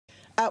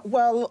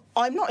Well,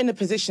 I'm not in a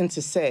position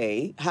to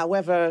say.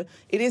 However,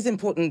 it is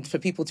important for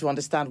people to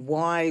understand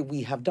why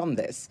we have done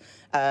this.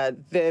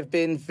 There have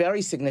been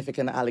very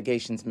significant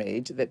allegations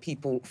made that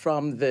people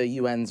from the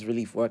UN's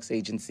Relief Works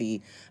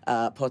Agency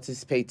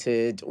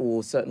participated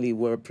or certainly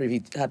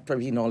had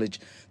privy knowledge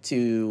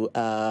to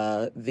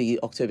the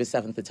October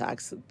 7th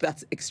attacks.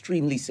 That's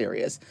extremely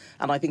serious.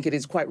 And I think it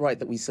is quite right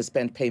that we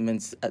suspend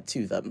payments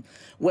to them.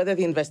 Whether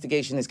the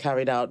investigation is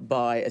carried out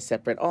by a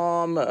separate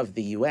arm of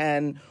the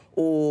UN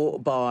or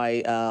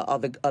by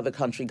other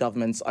country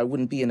governments, I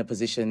wouldn't be in a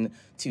position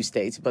to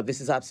state, but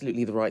this is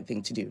absolutely the right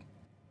thing to do.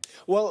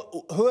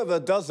 Well, whoever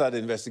does that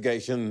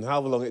investigation,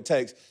 however long it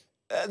takes,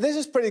 this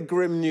is pretty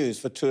grim news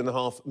for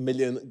 2.5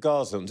 million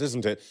Gazans,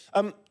 isn't it?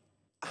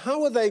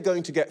 How are they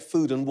going to get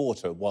food and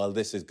water while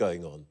this is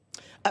going on?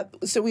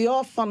 So we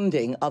are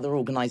funding other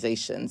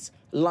organisations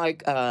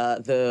like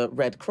the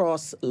Red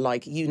Cross,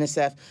 like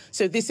UNICEF.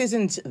 So this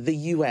isn't the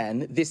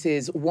UN. This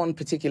is one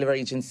particular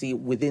agency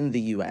within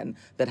the UN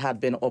that had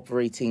been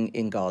operating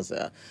in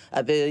Gaza.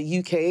 The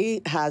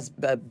UK has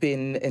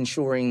been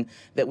ensuring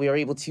that we are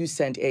able to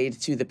send aid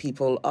to the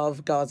people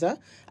of Gaza,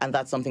 and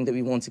that's something that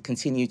we want to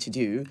continue to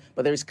do.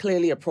 But there is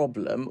clearly a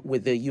problem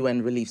with the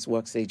UN Relief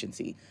Works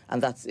Agency,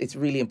 and it's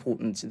really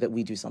important that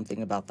we do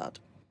something about that.